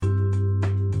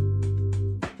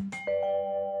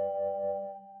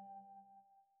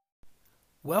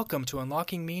Welcome to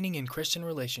Unlocking Meaning in Christian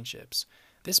Relationships.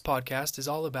 This podcast is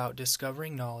all about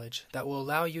discovering knowledge that will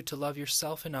allow you to love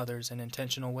yourself and others in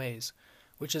intentional ways,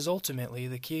 which is ultimately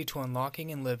the key to unlocking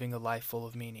and living a life full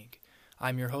of meaning.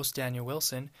 I'm your host, Daniel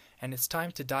Wilson, and it's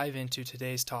time to dive into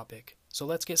today's topic. So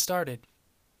let's get started.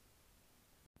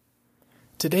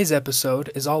 Today's episode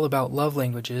is all about love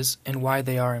languages and why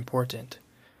they are important.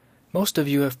 Most of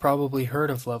you have probably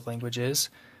heard of love languages.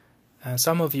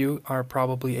 Some of you are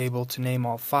probably able to name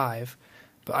all 5,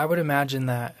 but I would imagine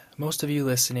that most of you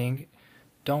listening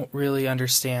don't really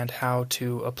understand how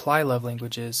to apply love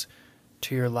languages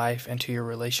to your life and to your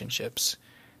relationships.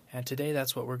 And today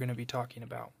that's what we're going to be talking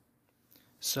about.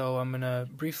 So I'm going to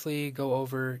briefly go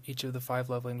over each of the 5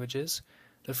 love languages.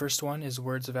 The first one is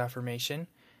words of affirmation,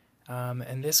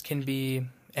 and this can be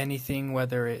anything,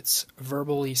 whether it's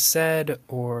verbally said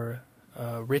or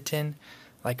written,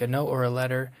 like a note or a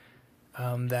letter,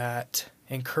 that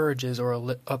encourages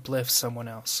or uplifts someone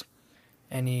else.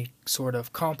 Any sort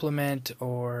of compliment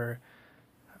or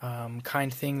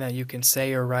kind thing that you can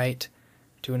say or write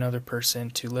to another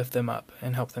person to lift them up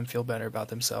and help them feel better about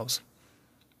themselves.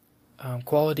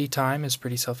 Quality time is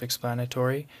pretty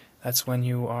self-explanatory. That's when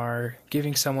you are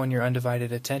giving someone your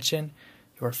undivided attention,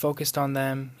 you are focused on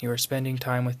them, you are spending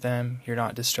time with them, you're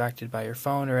not distracted by your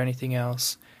phone or anything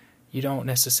else. You don't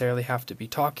necessarily have to be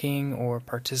talking or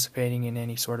participating in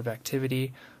any sort of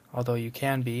activity, although you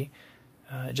can be.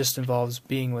 It just involves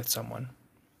being with someone.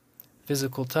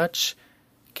 Physical touch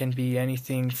can be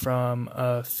anything from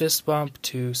a fist bump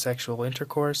to sexual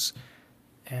intercourse.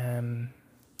 And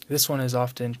this one is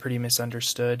often pretty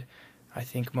misunderstood. I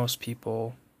think most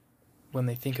people, when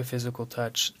they think of physical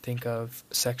touch, think of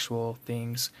sexual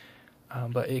things,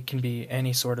 but it can be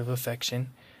any sort of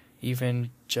affection, even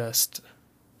just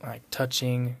like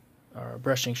touching or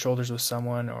brushing shoulders with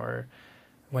someone, or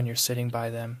when you're sitting by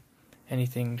them.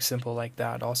 Anything simple like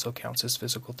that also counts as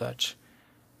physical touch.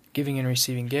 Giving and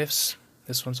receiving gifts,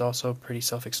 this one's also pretty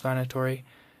self-explanatory.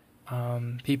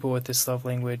 People with this love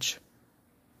language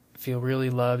feel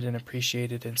really loved and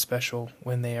appreciated and special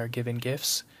when they are given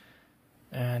gifts.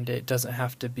 And it doesn't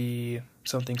have to be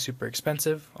something super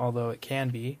expensive, although it can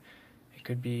be. It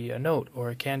could be a note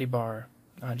or a candy bar,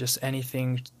 just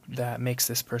anything that makes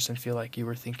this person feel like you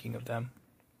were thinking of them.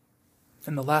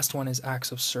 And the last one is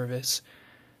acts of service.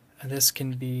 And this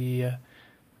can be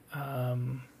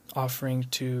offering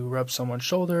to rub someone's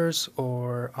shoulders,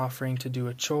 or offering to do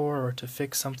a chore or to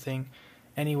fix something.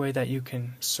 Any way that you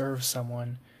can serve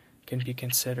someone can be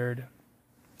considered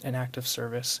an act of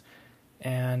service.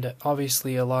 And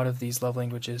obviously a lot of these love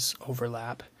languages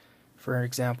overlap. For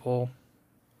example,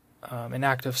 an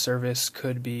act of service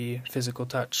could be physical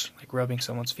touch, like rubbing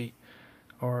someone's feet,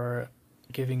 or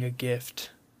giving a gift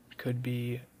could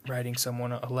be writing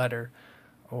someone a letter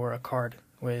or a card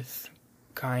with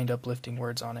kind, uplifting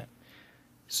words on it.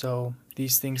 So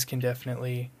these things can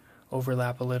definitely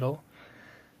overlap a little.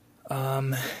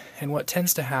 And what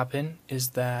tends to happen is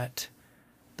that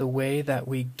the way that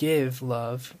we give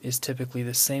love is typically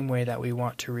the same way that we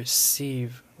want to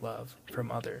receive love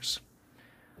from others.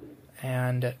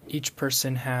 And each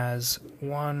person has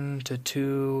 1 to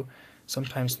 2,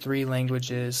 sometimes 3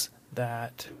 languages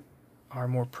that are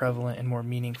more prevalent and more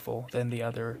meaningful than the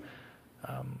other,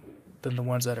 than the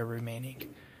ones that are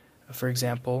remaining. For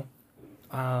example,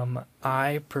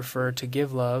 I prefer to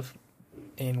give love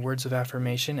in words of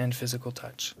affirmation and physical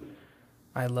touch.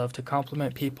 I love to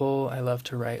compliment people, I love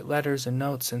to write letters and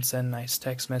notes and send nice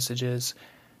text messages,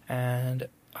 and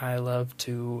I love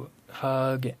to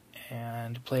hug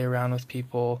and play around with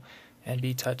people and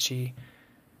be touchy.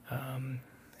 And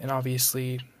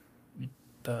obviously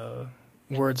the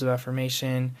words of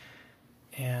affirmation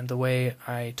and the way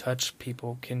I touch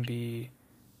people can be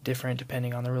different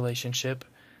depending on the relationship.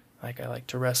 Like, I like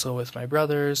to wrestle with my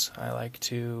brothers, I like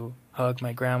to hug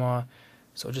my grandma,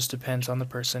 so it just depends on the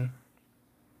person.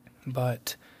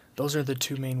 But those are the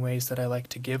 2 main ways that I like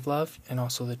to give love, and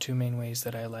also the 2 main ways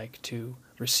that I like to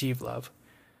receive love.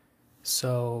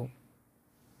 So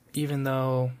even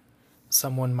though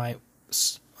someone might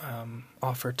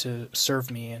offer to serve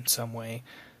me in some way,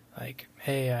 like,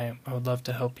 hey, I would love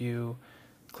to help you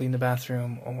clean the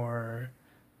bathroom or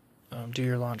do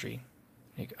your laundry.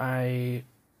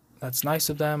 That's nice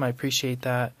of them, I appreciate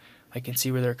that, I can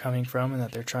see where they're coming from and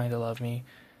that they're trying to love me,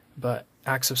 but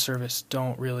acts of service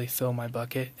don't really fill my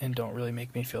bucket and don't really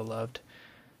make me feel loved.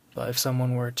 But if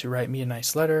someone were to write me a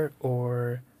nice letter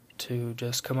or to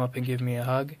just come up and give me a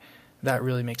hug, that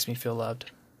really makes me feel loved.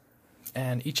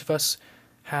 And each of us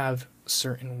have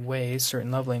certain ways, certain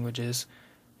love languages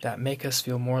that make us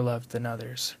feel more loved than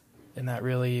others, and that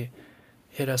really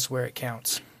hit us where it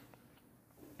counts.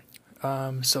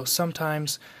 So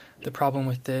sometimes the problem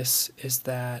with this is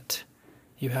that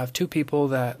you have two people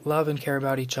that love and care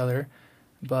about each other,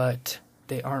 but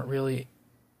they aren't really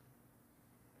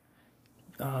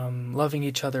loving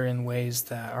each other in ways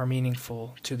that are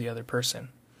meaningful to the other person.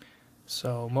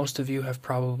 So most of you have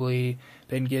probably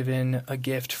been given a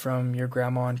gift from your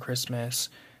grandma on Christmas,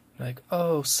 like,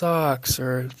 oh, socks,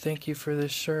 or thank you for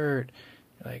this shirt.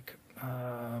 Like,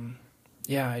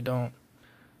 yeah,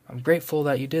 I'm grateful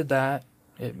that you did that.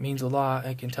 It means a lot.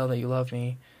 I can tell that you love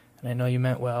me, and I know you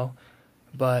meant well.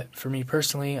 But for me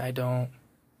personally, I don't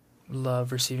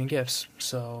love receiving gifts,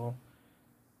 so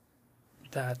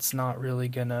that's not really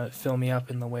gonna fill me up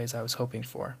in the ways I was hoping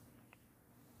for.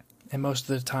 And most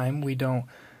of the time, we don't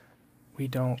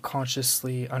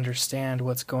consciously understand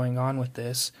what's going on with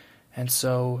this, and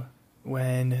so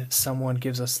when someone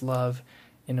gives us love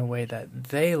in a way that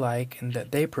they like and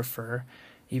that they prefer,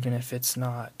 even if it's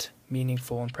not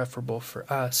meaningful and preferable for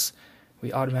us,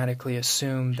 we automatically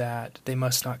assume that they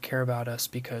must not care about us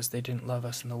because they didn't love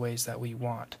us in the ways that we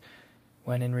want,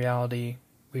 when in reality,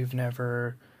 we've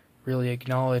never really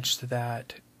acknowledged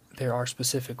that there are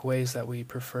specific ways that we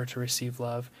prefer to receive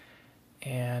love,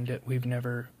 and we've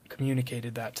never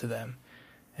communicated that to them.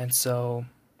 And so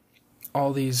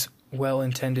all these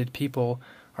well-intended people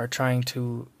are trying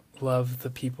to love the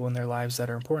people in their lives that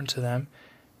are important to them,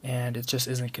 and it just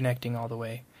isn't connecting all the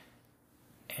way.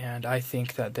 And I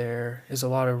think that there is a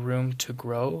lot of room to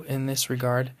grow in this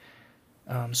regard,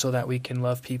 so that we can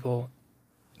love people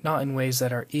not in ways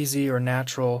that are easy or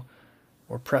natural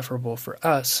or preferable for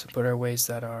us, but are ways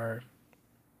that are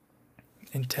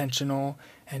intentional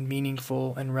and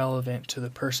meaningful and relevant to the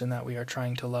person that we are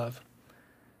trying to love.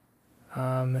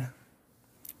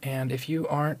 And if you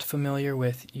aren't familiar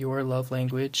with your love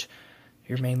language,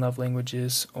 your main love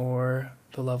languages, or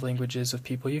the love languages of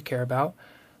people you care about,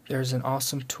 there's an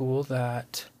awesome tool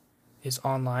that is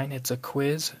online. It's a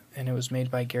quiz, and it was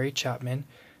made by Gary Chapman,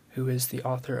 who is the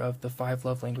author of the 5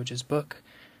 Love Languages book,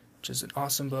 which is an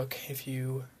awesome book if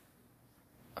you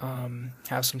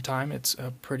have some time. It's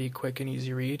a pretty quick and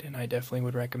easy read, and I definitely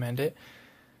would recommend it.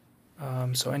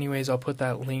 So anyways, I'll put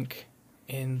that link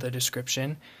in the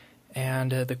description.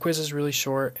 And the quiz is really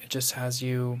short. It just has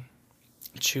you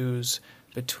choose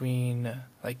between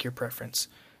like your preference.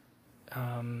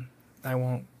 I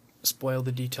won't spoil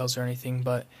the details or anything,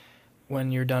 but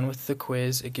when you're done with the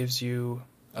quiz, it gives you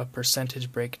a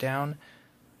percentage breakdown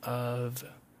of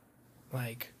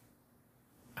like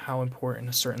how important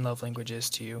a certain love language is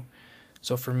to you.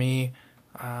 So for me,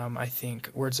 I think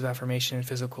words of affirmation and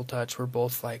physical touch were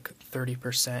both like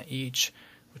 30% each,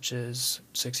 which is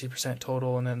 60%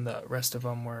 total, and then the rest of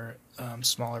them were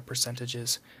smaller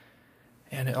percentages.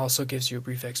 And it also gives you a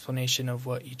brief explanation of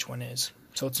what each one is.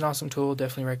 So it's an awesome tool,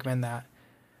 definitely recommend that.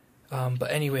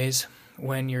 But anyways,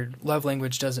 when your love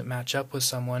language doesn't match up with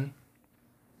someone,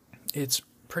 it's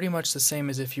pretty much the same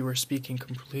as if you were speaking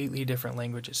completely different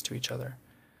languages to each other.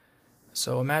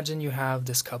 So imagine you have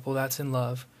this couple that's in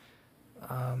love.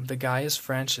 The guy is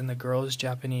French and the girl is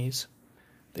Japanese.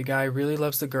 The guy really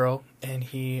loves the girl, and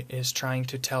he is trying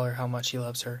to tell her how much he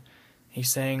loves her. He's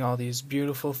saying all these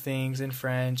beautiful things in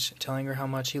French, telling her how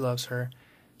much he loves her,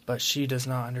 but she does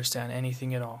not understand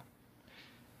anything at all.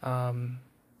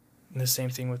 The same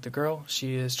thing with the girl.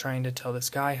 She is trying to tell this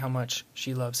guy how much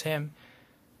she loves him,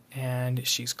 and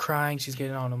she's crying, she's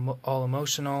getting all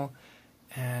emotional,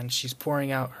 and she's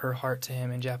pouring out her heart to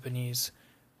him in Japanese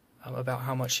about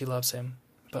how much she loves him.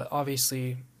 But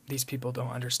obviously, these people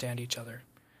don't understand each other,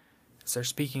 because they're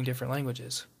speaking different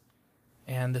languages.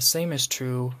 And the same is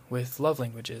true with love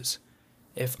languages.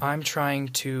 If I'm trying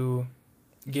to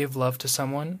give love to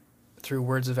someone through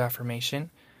words of affirmation,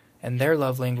 and their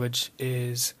love language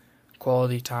is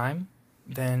quality time,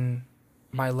 then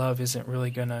my love isn't really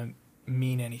going to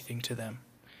mean anything to them.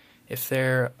 If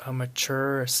they're a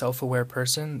mature, self-aware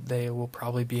person, they will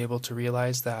probably be able to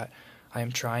realize that I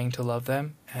am trying to love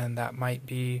them, and that might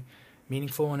be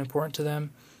meaningful and important to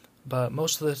them. But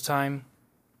most of the time,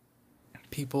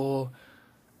 people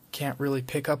can't really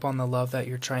pick up on the love that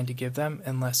you're trying to give them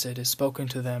unless it is spoken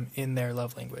to them in their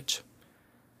love language.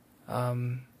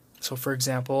 So for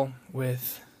example,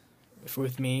 with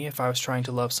me, if I was trying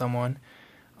to love someone,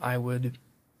 I would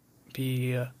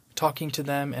be talking to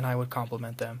them and I would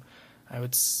compliment them. I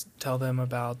would tell them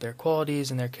about their qualities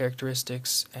and their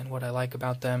characteristics and what I like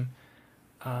about them.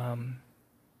 And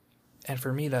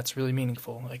for me, that's really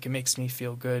meaningful. Like, it makes me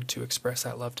feel good to express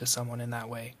that love to someone in that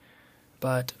way.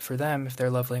 But for them, if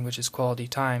their love language is quality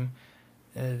time,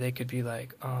 they could be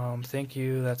like, thank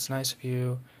you, that's nice of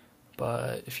you,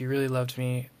 but if you really loved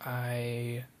me,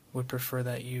 I would prefer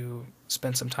that you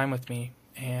spend some time with me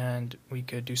and we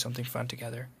could do something fun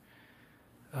together.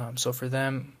 So for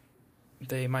them,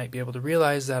 they might be able to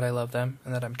realize that I love them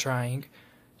and that I'm trying,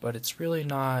 but it's really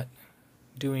not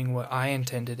doing what I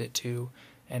intended it to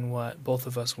and what both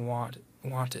of us want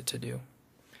it to do.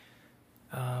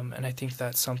 And I think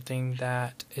that's something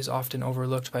that is often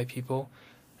overlooked by people,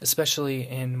 especially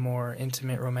in more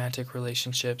intimate romantic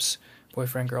relationships,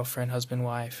 boyfriend, girlfriend, husband,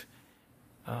 wife.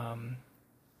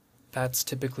 That's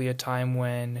typically a time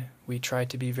when we try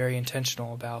to be very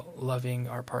intentional about loving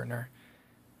our partner.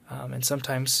 And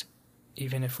sometimes,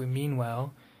 even if we mean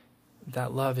well,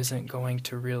 that love isn't going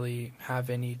to really have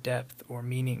any depth or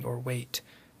meaning or weight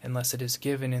unless it is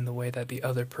given in the way that the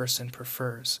other person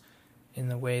prefers, in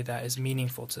the way that is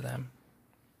meaningful to them.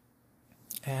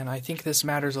 And I think this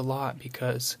matters a lot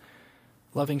because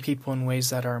loving people in ways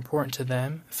that are important to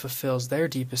them fulfills their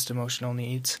deepest emotional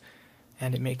needs,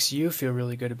 and it makes you feel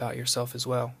really good about yourself as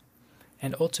well.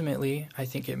 And ultimately, I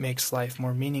think it makes life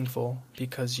more meaningful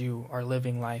because you are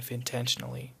living life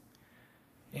intentionally.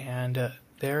 And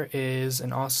there is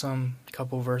an awesome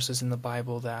couple verses in the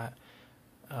Bible that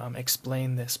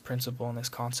explain this principle and this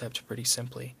concept pretty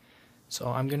simply. So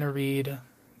I'm going to read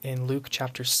in Luke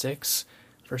chapter 6,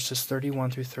 verses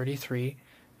 31 through 33,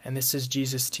 and this is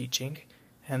Jesus teaching,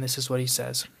 and this is what he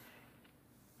says.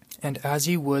 "And as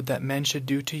ye would that men should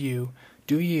do to you,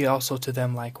 do ye also to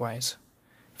them likewise.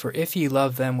 For if ye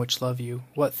love them which love you,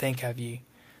 what thank have ye?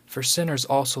 For sinners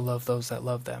also love those that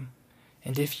love them.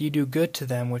 And if ye do good to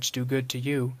them which do good to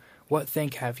you, what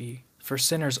thank have ye? For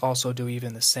sinners also do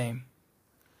even the same."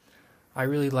 I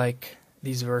really like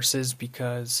these verses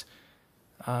because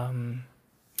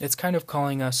it's kind of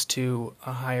calling us to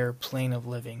a higher plane of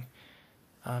living.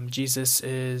 Jesus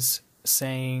is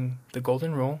saying the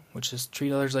golden rule, which is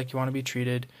treat others like you want to be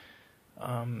treated,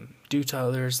 do to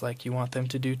others like you want them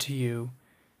to do to you.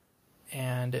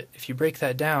 And if you break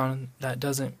that down, that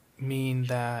doesn't mean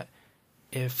that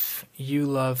if you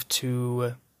love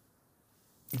to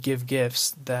give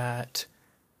gifts, that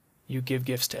you give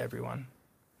gifts to everyone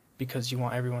because you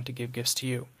want everyone to give gifts to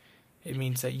you. It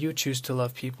means that you choose to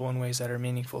love people in ways that are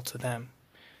meaningful to them,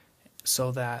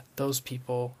 so that those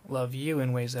people love you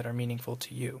in ways that are meaningful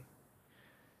to you.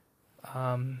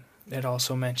 It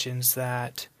also mentions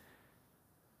that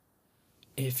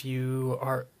if you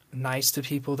are nice to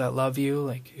people that love you,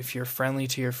 like if you're friendly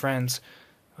to your friends,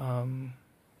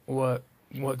 what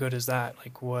good is that?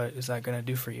 Like, what is that going to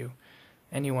do for you?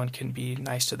 Anyone can be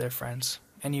nice to their friends.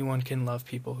 Anyone can love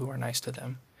people who are nice to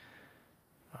them.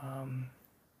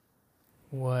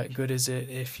 What good is it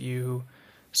if you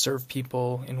serve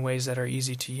people in ways that are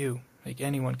easy to you? Like,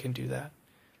 anyone can do that.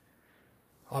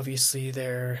 Obviously,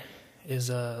 there is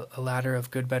a ladder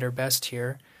of good, better, best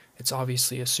here. It's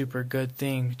obviously a super good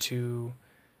thing to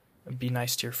be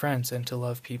nice to your friends and to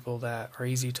love people that are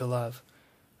easy to love.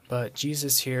 But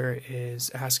Jesus here is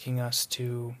asking us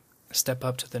to step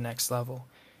up to the next level.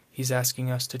 He's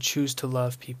asking us to choose to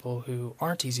love people who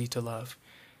aren't easy to love.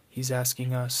 He's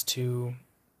asking us to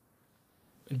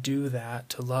do that,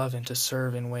 to love and to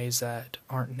serve in ways that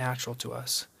aren't natural to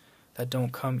us, that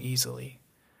don't come easily.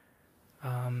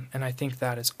 And I think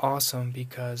that is awesome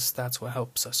because that's what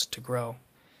helps us to grow.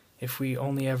 If we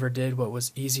only ever did what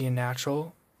was easy and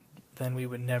natural, then we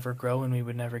would never grow and we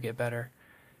would never get better.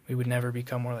 We would never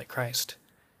become more like Christ.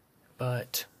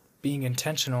 But being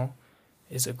intentional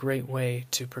is a great way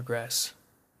to progress.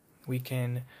 We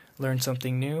can learn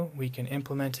something new, we can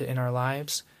implement it in our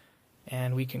lives,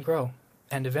 and we can grow.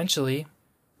 And eventually,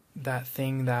 that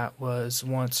thing that was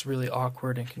once really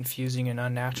awkward and confusing and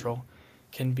unnatural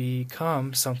can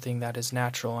become something that is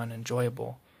natural and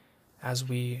enjoyable as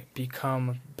we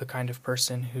become the kind of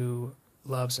person who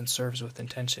loves and serves with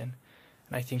intention.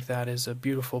 And I think that is a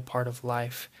beautiful part of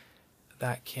life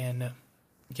that can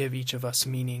give each of us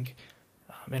meaning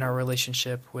in our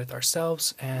relationship with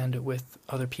ourselves and with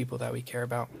other people that we care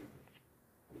about.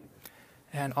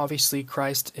 And obviously,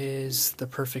 Christ is the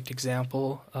perfect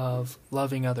example of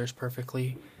loving others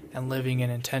perfectly and living an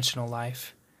intentional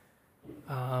life.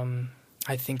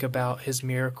 I think about his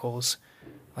miracles,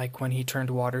 like when he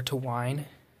turned water to wine.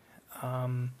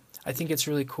 I think it's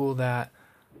really cool that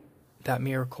that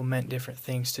miracle meant different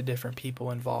things to different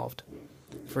people involved.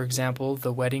 For example,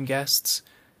 the wedding guests,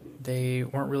 they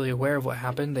weren't really aware of what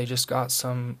happened. They just got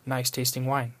some nice tasting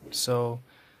wine. So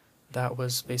that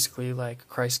was basically like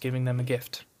Christ giving them a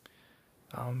gift.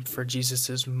 For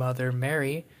Jesus' mother,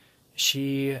 Mary,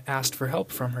 she asked for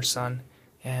help from her son,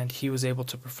 and he was able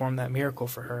to perform that miracle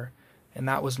for her, and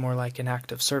that was more like an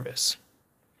act of service.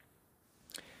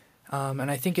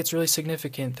 And I think it's really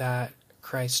significant that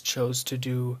Christ chose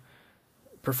to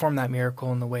perform that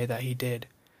miracle in the way that he did.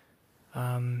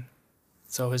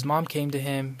 So his mom came to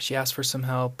him. She asked for some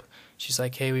help. She's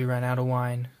like, hey, we ran out of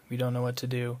wine. We don't know what to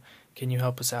do. Can you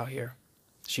help us out here?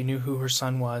 She knew who her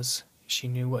son was. She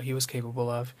knew what he was capable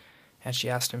of, and she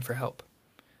asked him for help.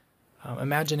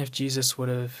 Imagine if Jesus would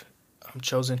have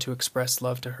chosen to express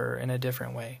love to her in a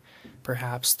different way,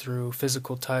 perhaps through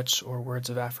physical touch or words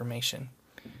of affirmation.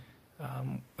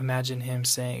 Imagine him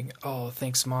saying, oh,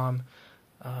 thanks, Mom,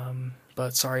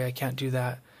 but sorry, I can't do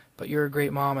that. But you're a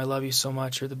great mom. I love you so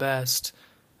much. You're the best.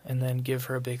 And then give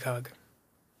her a big hug.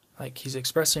 Like, he's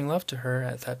expressing love to her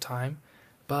at that time,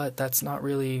 but that's not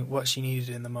really what she needed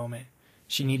in the moment.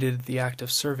 She needed the act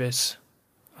of service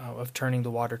of turning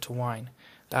the water to wine.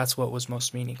 That's what was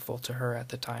most meaningful to her at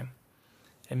the time.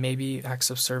 And maybe acts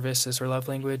of service is her love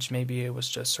language. Maybe it was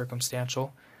just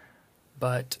circumstantial.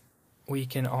 But we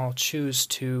can all choose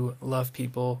to love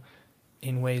people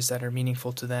in ways that are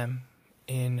meaningful to them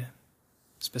in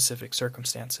specific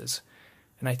circumstances.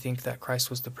 And I think that Christ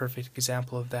was the perfect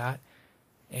example of that.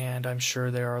 And I'm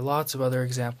sure there are lots of other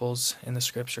examples in the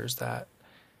scriptures that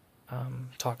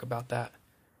talk about that.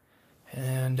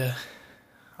 And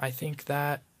I think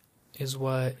that is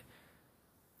what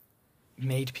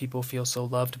made people feel so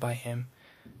loved by him.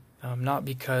 Not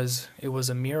because it was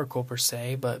a miracle per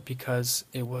se, but because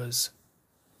it was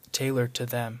tailored to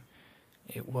them.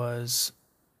 It was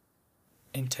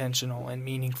intentional and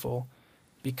meaningful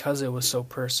because it was so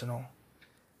personal.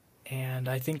 And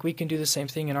I think we can do the same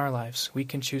thing in our lives. We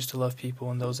can choose to love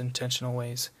people in those intentional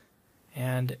ways.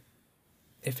 And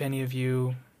if any of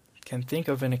you can think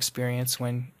of an experience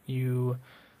when you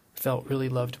felt really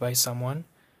loved by someone,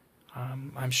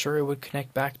 I'm sure it would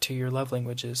connect back to your love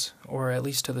languages, or at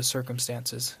least to the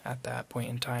circumstances at that point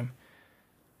in time.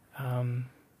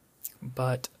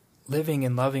 But living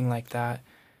and loving like that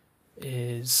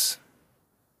is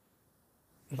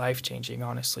life-changing,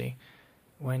 honestly.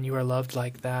 When you are loved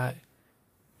like that,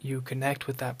 you connect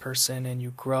with that person and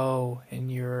you grow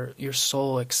and your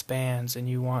soul expands and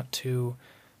you want to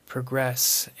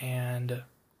progress and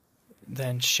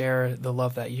then share the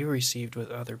love that you received with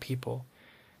other people.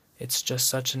 It's just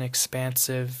such an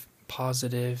expansive,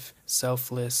 positive,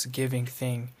 selfless, giving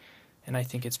thing, and I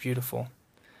think it's beautiful.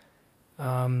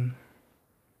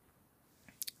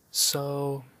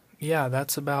 So, yeah,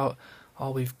 that's about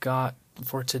all we've got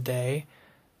for today.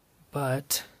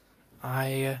 But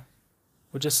I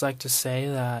would just like to say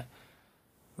that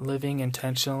living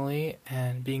intentionally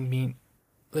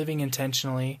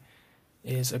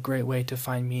is a great way to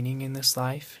find meaning in this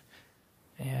life.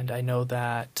 And I know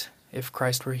that if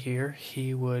Christ were here,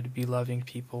 he would be loving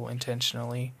people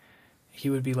intentionally. He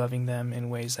would be loving them in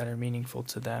ways that are meaningful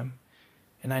to them.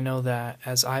 And I know that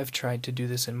as I've tried to do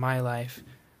this in my life,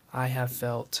 I have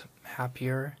felt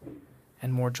happier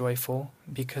and more joyful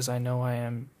because I know I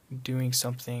am doing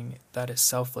something that is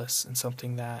selfless and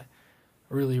something that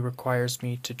really requires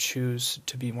me to choose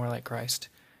to be more like Christ.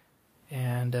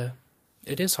 And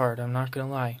it is hard, I'm not going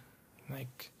to lie.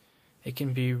 Like, it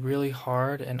can be really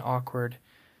hard and awkward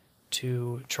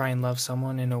to try and love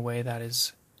someone in a way that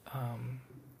is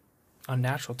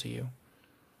unnatural to you.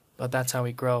 But that's how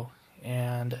we grow.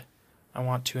 And I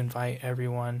want to invite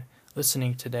everyone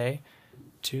listening today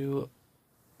to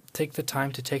take the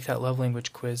time to take that love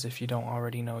language quiz if you don't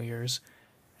already know yours,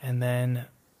 and then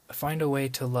find a way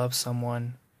to love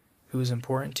someone who is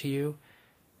important to you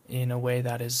in a way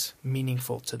that is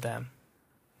meaningful to them.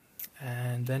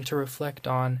 And then to reflect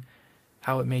on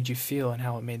how it made you feel and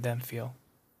how it made them feel.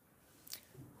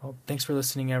 Well, thanks for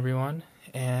listening, everyone,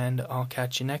 and I'll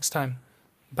catch you next time.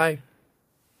 Bye.